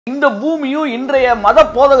இந்த பூமியும் இன்றைய மத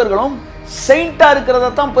போதகர்களும் செயிண்டா இருக்கிறத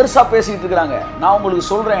தான் பெருசா பேசிட்டு இருக்காங்க. நான் உங்களுக்கு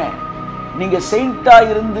சொல்றேன், நீங்க செயிண்டா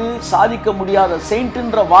இருந்து சாதிக்க முடியாத.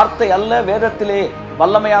 செயின்ட்ன்ற வார்த்தை அல்ல வேதத்திலே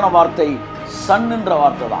வல்லமையான வார்த்தை, சன்ன்ற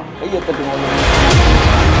வார்த்தை தான். கையை தட்டுங்க.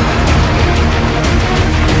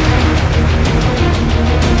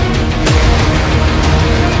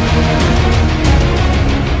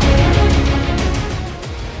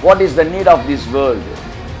 What is the need of this world?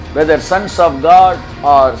 Whether sons of God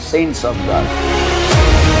or saints of God.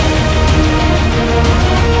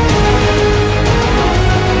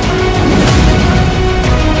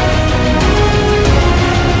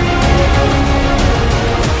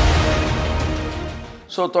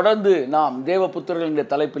 So தொடர்ந்து நாம் தேவபுத்திரர்கள் என்ற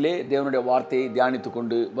தலைப்பிலே தேவனுடைய வார்த்தையை தியானித்துக்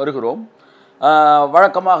கொண்டு வருகிறோம்.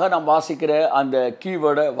 வழக்கமாக நாம் வாசிக்கிற அந்த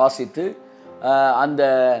கீவேர்டை வாசித்து அந்த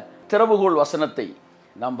திறவுகோல் வசனத்தை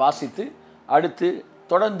நாம் வாசித்து அடுத்து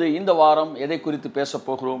தொடர்ந்து இந்த வாரம் எதை குறித்து பேச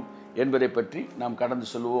போகிறோம் என்பதை பற்றி நாம் கடந்து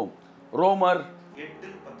சொல்லுவோம். ரோமர்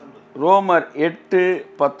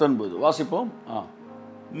 8:19 வாசிப்போம்.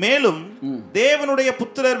 மேலும் தேவனுடைய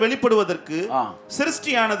புத்திரர் வெளிப்படுவதற்கு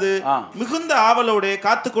சிருஷ்டியானது மிகுந்த ஆவலோடு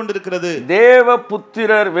காத்து கொண்டிருக்கிறது. தேவ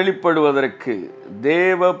புத்திரர் வெளிப்படுவதற்கு,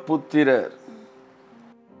 தேவ புத்திரர்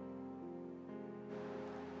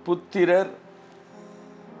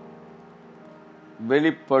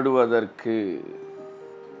வெளிப்படுவதற்கு.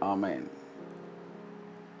 ஆமென்.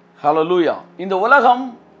 ஹல்லேலூயா. இந்த உலகம்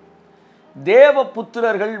தேவ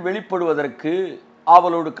புத்திரர்கள் வெளிப்படுவதற்கு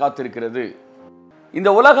ஆவலோடு காத்திருக்கிறது. இந்த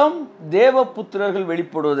உலகம் தேவ புத்திரர்கள்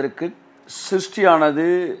வெளிப்படுவதற்கு சிருஷ்டியானது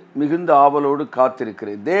மிகுந்த ஆவலோடு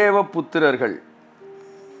காத்திருக்கிறது. தேவ புத்திரர்கள்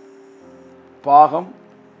பாகம்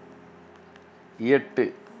 8.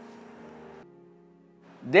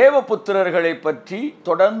 தேவபுத்திரர்களை பற்றி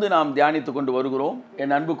தொடர்ந்து நாம் தியானித்துக் கொண்டு வருகிறோம்.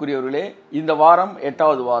 என் அன்புக்குரியவர்களே, இந்த வாரம்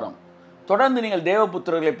 8வது வாரம். தொடர்ந்து நீங்கள்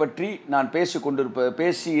தேவபுத்திரர்களை பற்றி நான்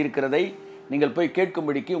பேசி இருக்கிறதை நீங்கள் போய்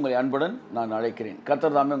கேட்கும்படிக்கு உங்களை அன்புடன் நான் அழைக்கிறேன்.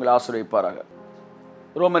 கர்த்தர் தாமே உங்களை ஆசீர்வதிப்பாராக.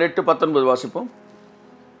 ரோமர் 8:19 வாசிப்போம்.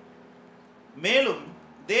 மேலும்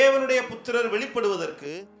தேவனுடைய புத்திரர்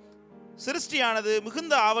வெளிப்படுவதற்கு சிருஷ்டியானது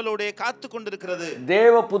மிகுந்த ஆவலோடு காத்து கொண்டிருக்கிறது.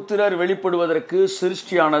 தேவ புத்திரர் வெளிப்படுவதற்கு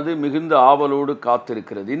சிருஷ்டியானது மிகுந்த ஆவலோடு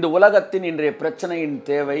காத்திருக்கிறது. இந்த உலகத்தின் இன்றைய பிரச்சனையின்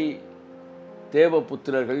தேவை தேவ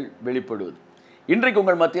புத்திரர்கள் வெளிப்படுவது. இன்றைக்கு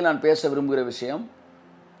உங்கள் மத்தியில் நான் பேச விரும்புகிற விஷயம்,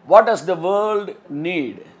 what does the world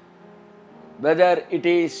NEET? Whether it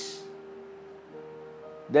is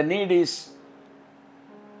the need is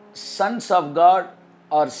sons of God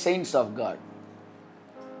or saints of God.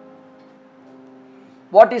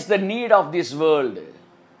 What is the need of this world?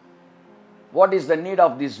 What is the need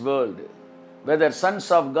of this world? Whether sons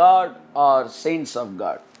of God or saints of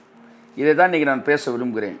God. இதை தான் இன்னைக்கு நான் பேச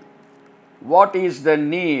விரும்புகிறேன். What is the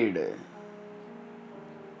need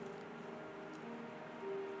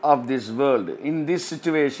of this world? In this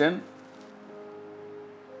situation,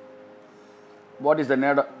 what is the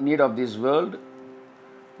need of this world?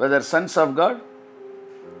 Whether sons of God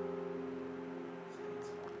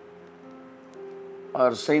or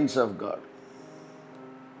saints of God.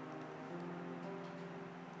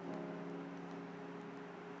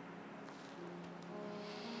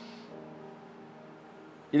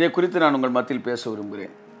 இதை குறித்து நான் உங்கள் மத்தியில் பேச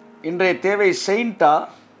விரும்புகிறேன். இன்றைய தேவை செயின்டா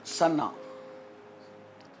சன்னா?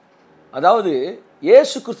 அதாவது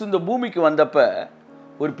இயேசு கிறிஸ்து இந்த பூமிக்கு வந்தப்ப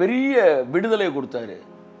ஒரு பெரிய விடுதலை கொடுத்தாரு.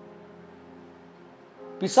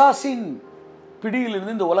 பிசாசின்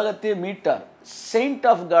பிடியிலிருந்து இந்த உலகத்தையே மீட்டார். செயின்ட்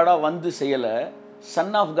ஆஃப் காடா வந்து செய்யலை,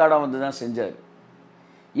 சன் ஆஃப் காடா வந்து தான் செஞ்சார்.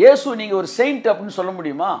 இயேசு நீங்கள் ஒரு செயின்ட் அப்படின்னு சொல்ல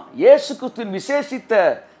முடியுமா? இயேசு கிறிஸ்துவின் விசேஷித்த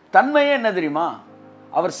தன்மையே என்ன தெரியுமா?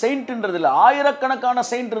 அவர் செயின்ட்ன்றதில்ல, ஆயிரக்கணக்கான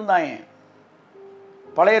செயின்ட் இருந்தாங்க.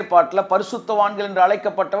 பழைய ஏற்பாட்டில் பரிசுத்தவான்கள் என்று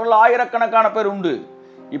அழைக்கப்பட்டவர்கள் ஆயிரக்கணக்கான பேர் உண்டு.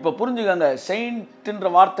 இப்போ புரிஞ்சுக்கங்க, செயின்ட்ன்ற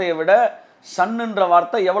வார்த்தையை விட சன்னுன்ற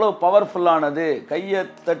வார்த்தை எவ்வளவு பவர்ஃபுல்லானது. கையை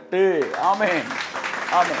தட்டு. ஆமென்,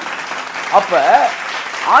 ஆமென். அப்ப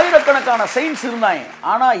ஆயிரக்கணக்கான செயின்ட்ஸ் இருந்தாங்க.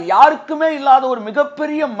 ஆனா யாருக்குமே இல்லாத ஒரு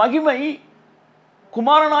மிகப்பெரிய மகிமை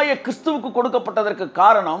குமாரனாய கிறிஸ்துவுக்கு கொடுக்கப்பட்டதற்கு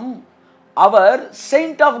காரணம், அவர்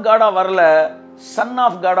செயின்ட் ஆஃப் காடா வரல, சன்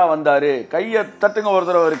ஆஃப் காடா வந்தாரு. கையை தட்டுங்க ஒரு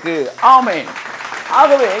தடவைக்கு. ஆமென்.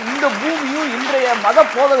 ஆகவே இந்த பூமியும் இன்றைய மத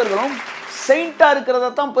போதகர்களும் செயின்டா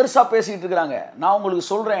இருக்கிறத தான் பெருசா பேசிட்டு இருக்கிறாங்க. நான் உங்களுக்கு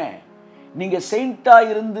சொல்றேன், நீங்க செயின்டா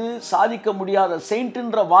இருந்து சாதிக்க முடியாத.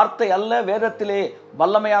 செயின்ட்ன்ற வார்த்தை அல்ல வேதத்திலே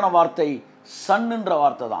வல்லமையான வார்த்தை, சன்ன்ற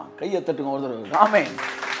வார்த்தை தான். கையை தட்டுங்க ஒரு தடவை. ஆமென்.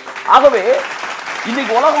 ஆகவே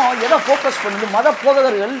இன்னைக்கு உலகம் எதை ஃபோக்கஸ் பண்ணுது? மத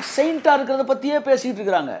போதகர்கள் செயின்டா இருக்கிறத பத்தியே பேசிட்டு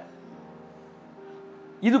இருக்கிறாங்க.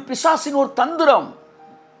 இது பிசாசின் ஒரு தந்திரம்.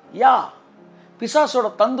 பிசாசோட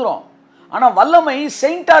தந்திரம். ஆனா வல்லமை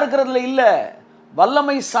செயின்டா இருக்கிறதுல இல்ல,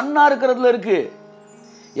 வல்லமை சன்னா இருக்கிறதுல இருக்கு.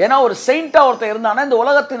 ஏன்னா ஒரு செயிண்டா ஒருத்தர் இருந்தானா இந்த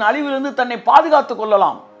உலகத்தின் அழிவிலிருந்து தன்னை பாதுகாத்து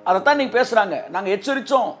கொள்ளலாம். அதைத்தான் நீங்க பேசுறாங்க. நாங்க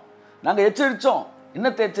எச்சரிச்சோம்.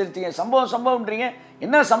 என்னத்தை எச்சரித்தீங்க? சம்பவம்ன்றீங்க.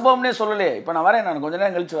 என்ன சம்பவம்னே சொல்லலையே. இப்போ நான் வரேன், நான் கொஞ்ச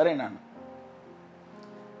நேரம் கழிச்சு வரேன். நான்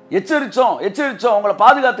எச்சரிச்சோம் உங்களை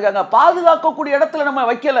பாதுகாத்துக்காங்க. பாதுகாக்கக்கூடிய இடத்துல நம்ம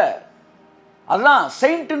வைக்கல. அதுதான்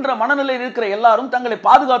செயின்ட்ன்ற மனநிலையில் இருக்கிற எல்லாரும் தங்களை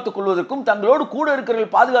பாதுகாத்துக் கொள்வதற்கும் தங்களோடு கூட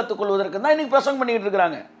இருக்கிறவர்கள் பாதுகாத்துக் கொள்வதற்கும் தான் இன்னைக்கு பிரசங்கம் பண்ணிட்டு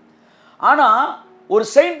இருக்கிறாங்க. ஆனா ஒரு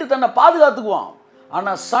செயின்ட் தன்னை பாதுகாத்துக்குவான்.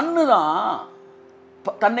 ஆனா சன்னு தான்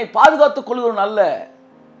தன்னை பாதுகாத்துக் கொள்வதன் அல்ல,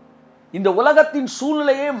 இந்த உலகத்தின்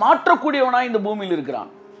சூழ்நிலையை மாற்றக்கூடியவனாய் இந்த பூமியில்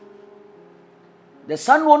இருக்கிறான். The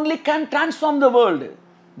son only can transform the world.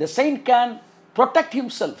 The saint can protect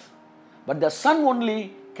himself. But the son only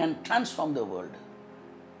can transform the world.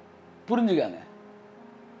 புரிஞ்சுக்காங்க.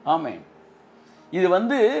 ஆமென். இது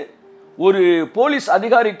ஒரு போலீஸ்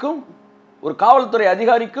அதிகாரிக்கும் ஒரு காவல்துறை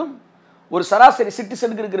அதிகாரிக்கும் ஒரு சராசரி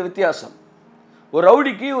சிட்டிசனுக்கு இருக்கிற வித்தியாசம். ஒரு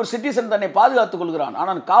ரவுடிக்கு ஒரு சிட்டிசன் தன்னை பாதுகாத்துக் கொள்கிறான்.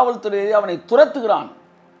 ஆனால் காவல்துறை அவனை துரத்துகிறான்,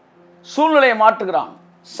 சூழ்நிலையை மாற்றுகிறான்.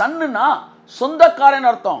 சன்னுனா சொந்தக்காரன்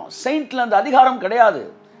அர்த்தம். செயின்ட்ல அந்த அதிகாரம் கிடையாது.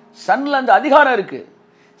 சன்ல அந்த அதிகாரம் இருக்கு.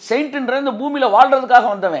 செயின்ட்ன்ற இந்த பூமியில வாழ்றதுக்காக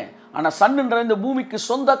வந்தவன். ஆனா சன்னுன்ற இந்த பூமிக்கு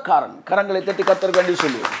சொந்தக்காரன். கரங்களை தட்டி கர்த்தருக்கு நன்றி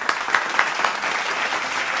சொல்லுவோம்.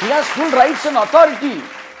 He has full rights and authority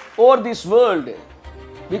over this world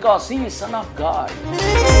because he is son of God.